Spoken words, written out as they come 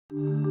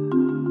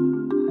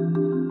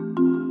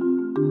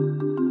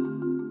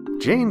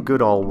Jane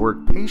Goodall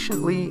worked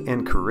patiently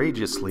and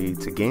courageously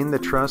to gain the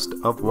trust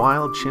of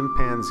wild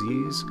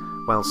chimpanzees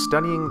while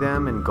studying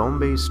them in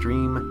Gombe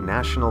Stream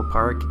National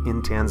Park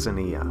in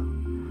Tanzania.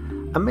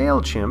 A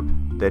male chimp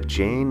that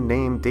Jane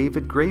named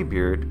David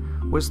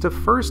Greybeard was the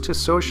first to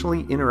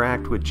socially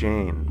interact with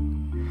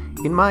Jane.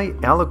 In my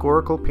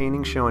allegorical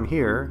painting shown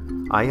here,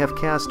 I have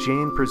cast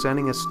Jane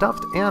presenting a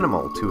stuffed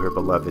animal to her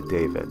beloved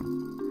David.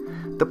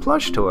 The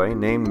plush toy,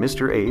 named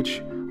Mr. H,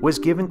 was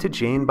given to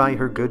Jane by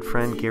her good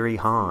friend Gary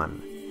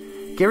Hahn.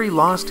 Gary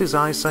lost his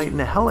eyesight in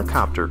a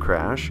helicopter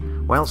crash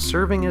while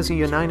serving as a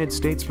United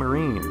States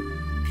Marine.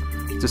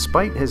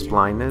 Despite his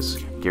blindness,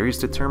 Gary's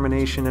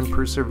determination and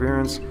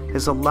perseverance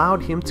has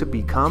allowed him to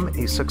become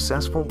a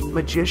successful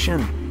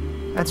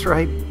magician. That's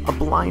right, a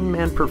blind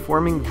man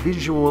performing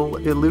visual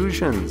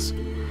illusions.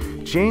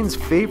 Jane's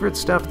favorite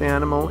stuffed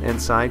animal and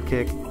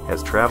sidekick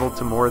has traveled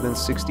to more than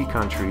 60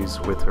 countries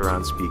with her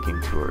on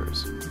speaking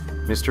tours.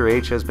 Mr.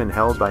 H has been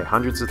held by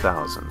hundreds of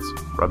thousands,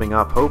 rubbing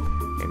off hope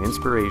and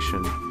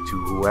inspiration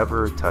to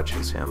whoever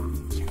touches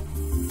him.